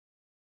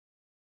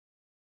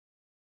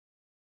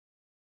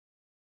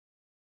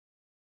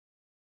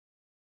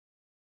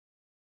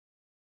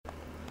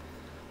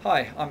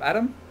Hi, I'm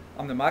Adam.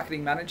 I'm the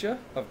marketing manager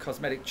of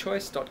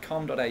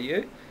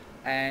cosmeticchoice.com.au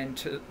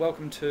and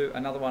welcome to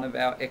another one of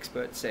our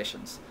expert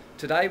sessions.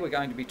 Today we're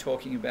going to be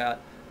talking about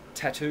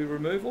tattoo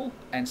removal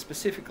and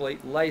specifically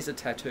laser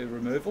tattoo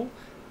removal,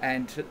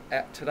 and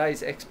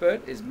today's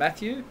expert is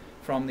Matthew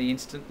from the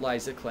Instant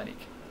Laser Clinic.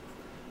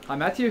 Hi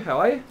Matthew, how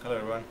are you? Hello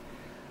everyone.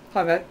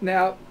 Hi Matt.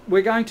 Now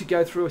we're going to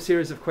go through a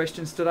series of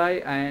questions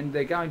today, and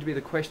they're going to be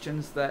the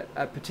questions that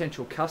a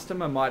potential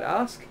customer might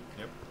ask.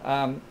 Yep.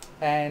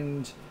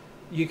 And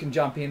you can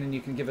jump in and you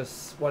can give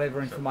us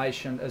whatever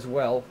information as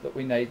well that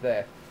we need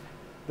there.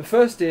 The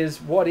first is,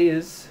 what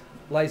is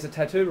laser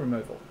tattoo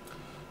removal?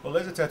 Well,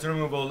 laser tattoo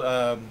removal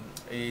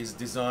is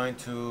designed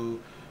to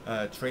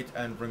treat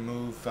and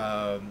remove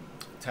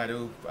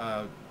tattoo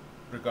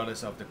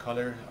regardless of the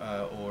color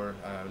or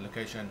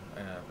location.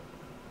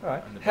 All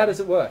right. How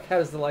does it work? How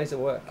does the laser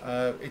work?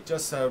 It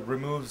just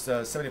removes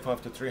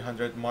 75 to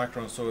 300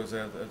 microns, so it's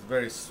a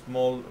very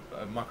small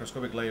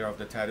microscopic layer of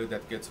the tattoo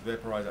that gets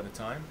vaporized at a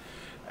time,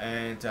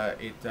 and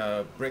it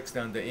breaks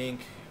down the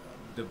ink.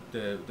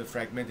 The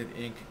fragmented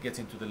ink gets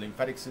into the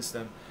lymphatic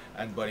system,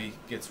 and body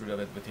gets rid of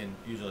it within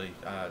usually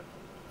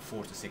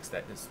 4 to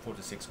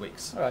 6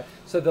 weeks. All right.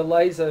 So the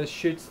laser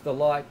shoots the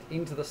light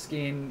into the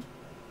skin.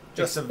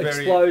 Just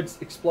explodes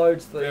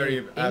the very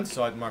ink.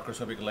 outside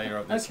microscopic layer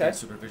of the skin,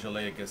 superficial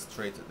layer gets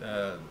straight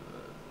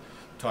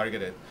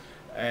targeted,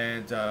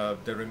 and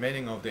the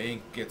remaining of the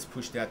ink gets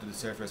pushed out to the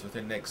surface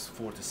within the next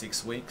 4 to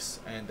 6 weeks,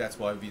 and that's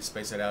why we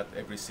space it out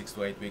every 6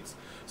 to 8 weeks,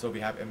 so we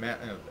have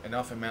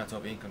enough amount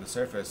of ink on the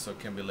surface so it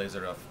can be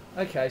lasered off.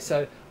 Okay,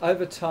 so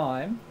over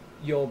time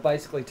you're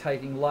basically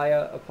taking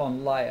layer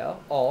upon layer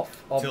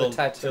off of the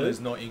tattoo. Till there's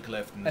no ink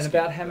left in the skin. skin.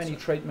 And about how many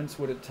treatments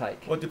would it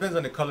take? Well, it depends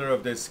on the color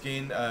of the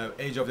skin,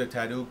 age of the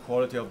tattoo,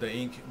 quality of the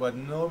ink, but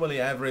normally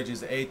average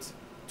is 8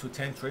 to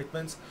 10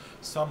 treatments.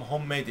 Some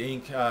homemade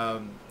ink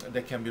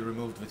that can be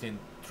removed within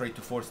 3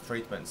 to 4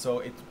 treatments, so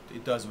it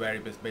does vary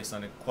based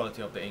on the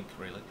quality of the ink,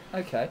 really.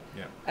 Okay.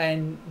 Yeah.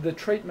 And the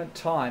treatment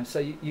time, so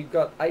you've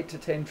got 8 to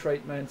 10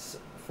 treatments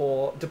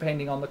for,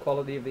 depending on the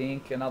quality of the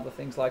ink and other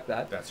things like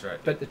that. That's right.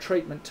 But the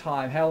treatment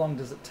time, how long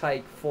does it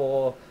take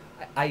for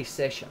a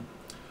session?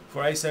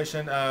 For a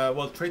session,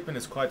 well, treatment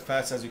is quite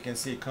fast. As you can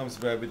see, it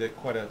comes with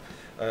quite a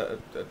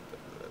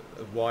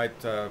wide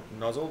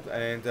nozzle,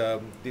 and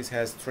this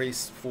has 3,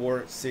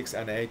 4, 6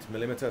 and 8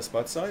 millimeter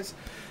spot size.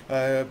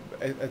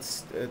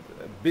 It's a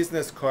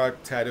business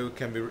card tattoo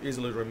can be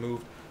easily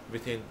removed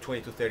within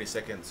 20 to 30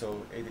 seconds,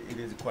 so it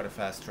is quite a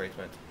fast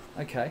treatment.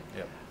 Okay.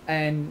 Yep.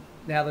 And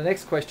now the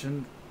next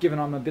question, given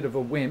I'm a bit of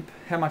a wimp,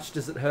 how much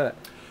does it hurt?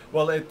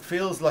 Well, it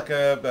feels like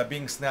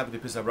being snapped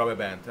with a piece of rubber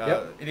band.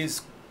 Yep. It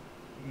is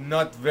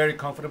not very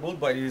comfortable,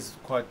 but it is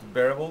quite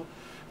bearable.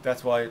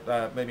 That's why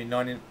maybe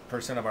 90%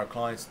 of our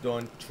clients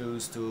don't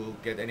choose to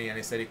get any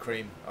anesthetic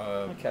cream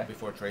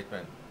before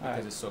treatment,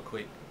 because it's so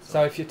quick.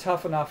 So if you're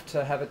tough enough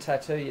to have a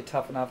tattoo, you're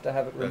tough enough to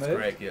have it removed? That's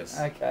correct, yes.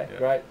 Okay, yeah.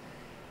 Great.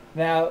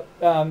 Now,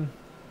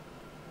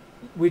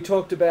 we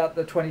talked about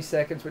the 20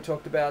 seconds, we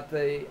talked about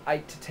the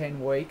 8 to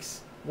 10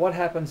 weeks. What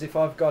happens if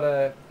I've got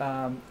a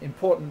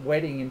important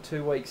wedding in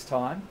 2 weeks'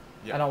 time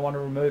and I want to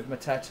remove my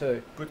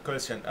tattoo? Good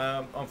question.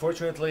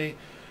 Unfortunately,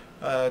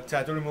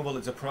 tattoo removal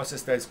is a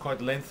process that is quite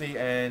lengthy,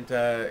 and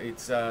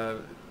it's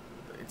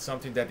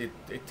something that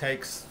it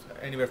takes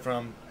anywhere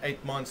from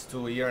 8 months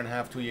to a year and a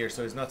half, 2 years.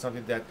 So it's not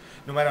something that,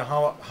 no matter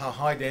how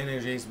high the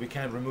energy is, we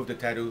can't remove the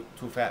tattoo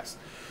too fast.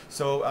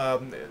 So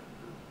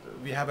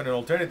we have an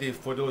alternative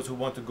for those who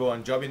want to go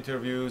on job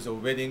interviews or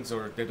weddings,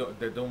 or they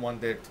don't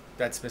want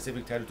that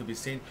specific tattoo to be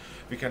seen.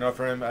 We can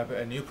offer them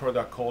a new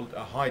product called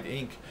a hide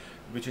ink,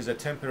 which is a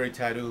temporary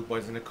tattoo, but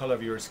it's in the color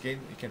of your skin.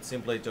 You can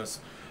simply just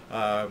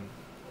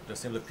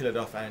simply peel it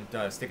off and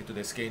stick it to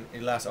the skin.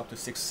 It lasts up to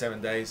 6 to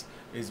 7 days.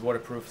 Is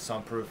waterproof,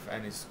 sunproof,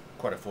 and is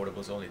quite affordable.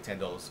 It's only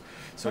 $10.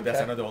 So that's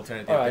another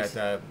alternative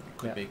that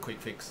could be a quick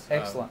fix.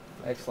 Excellent,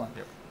 excellent.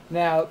 Yep.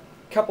 Now, a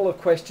couple of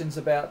questions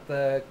about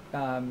the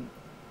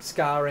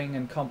scarring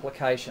and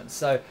complications.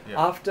 So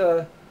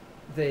after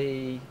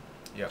the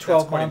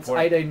 12 months,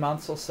 18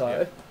 months or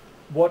so,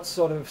 what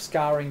sort of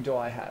scarring do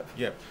I have?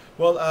 Yeah,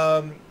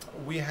 well,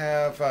 we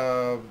have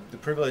the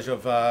privilege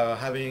of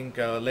having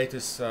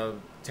latest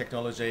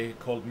technology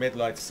called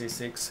MedLight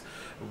C6,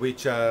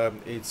 which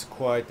is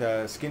quite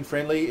skin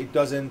friendly. It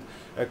doesn't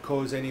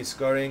cause any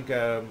scarring.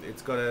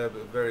 It's got a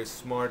very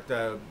smart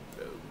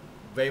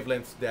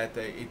wavelength that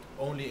it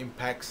only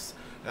impacts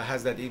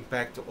has that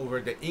impact over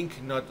the ink,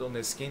 not on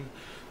the skin.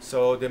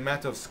 So the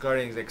amount of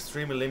scarring is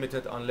extremely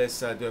limited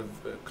unless the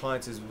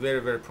client is very,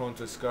 very prone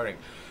to scarring,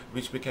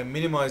 which we can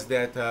minimize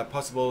that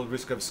possible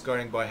risk of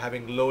scarring by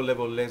having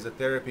low-level laser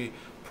therapy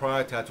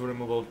prior tattoo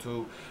removal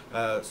to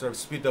sort of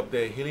speed up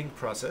the healing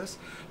process.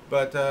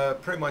 But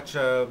pretty much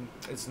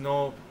it's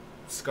no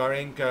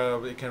scarring.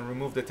 We can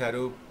remove the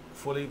tattoo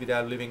fully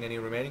without leaving any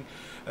remaining.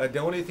 The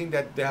only thing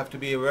that they have to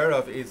be aware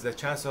of is the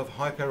chance of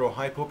hyper or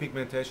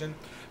hypopigmentation.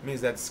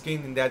 Means that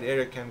skin in that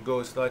area can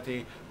go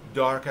slightly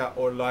darker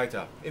or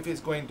lighter. If it's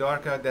going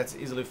darker, that's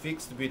easily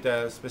fixed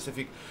with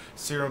specific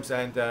serums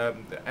and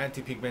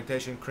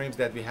anti-pigmentation creams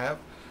that we have.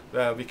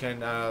 We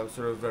can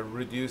sort of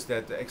reduce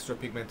that extra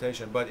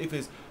pigmentation. But if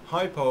it's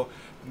hypo,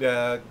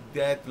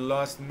 that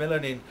lost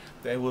melanin,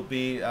 there will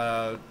be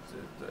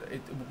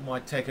it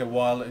might take a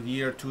while, a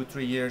year,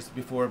 2-3 years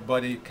before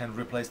body can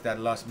replace that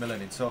lost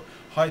melanin. So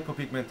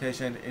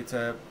hypopigmentation, it's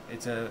a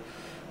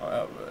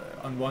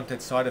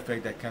unwanted side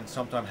effect that can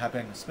sometimes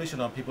happen,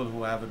 especially on people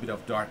who have a bit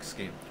of dark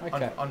skin.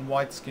 Okay. On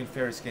white skin,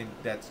 fair skin,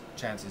 that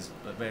chance is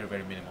very,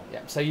 very minimal.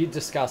 Yeah. So you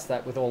discuss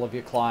that with all of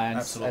your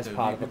clients. Absolutely. As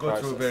part of the process.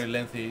 We go through a very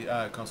lengthy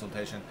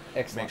consultation.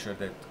 Excellent. Make sure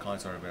that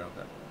clients are aware of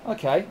that.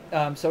 Okay,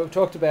 so we've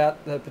talked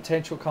about the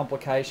potential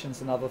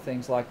complications and other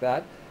things like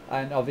that,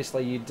 and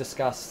obviously you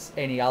discuss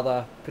any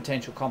other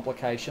potential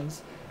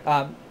complications.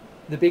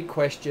 The big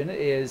question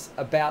is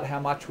about how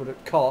much would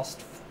it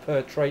cost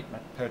per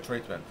treatment? Per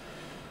treatment.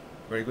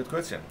 Very good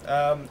question.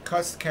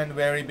 Costs can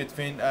vary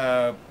between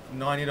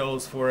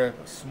 $90 for a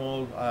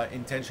small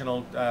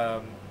intentional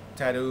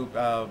tattoo,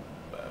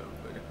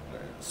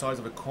 size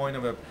of a coin,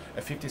 of a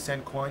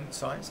 50-cent coin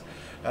size,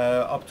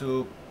 up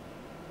to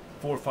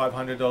 $400 or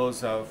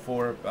 $500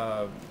 for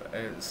a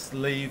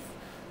sleeve,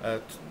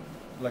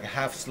 like a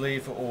half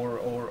sleeve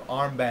or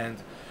armband.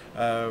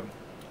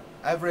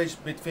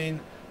 Average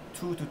between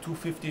 $200 to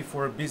 $250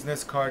 for a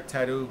business card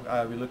tattoo.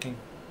 We're looking.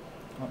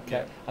 Okay,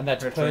 Yeah, and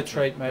that's per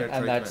treatment,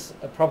 and that's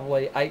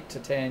probably 8 to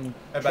 10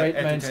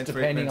 treatments,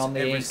 depending on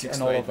the ink and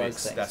all of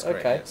those things. That's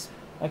okay, correct,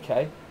 yes.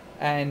 Okay,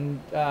 and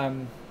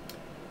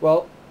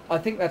well, I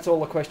think that's all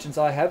the questions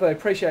I have. I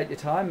appreciate your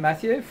time,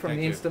 Matthew, from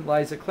the Instant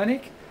Laser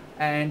Clinic.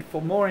 And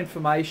for more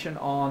information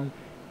on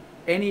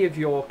any of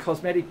your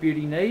cosmetic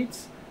beauty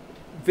needs,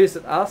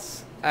 visit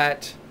us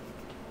at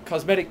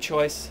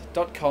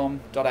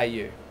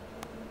cosmeticchoice.com.au.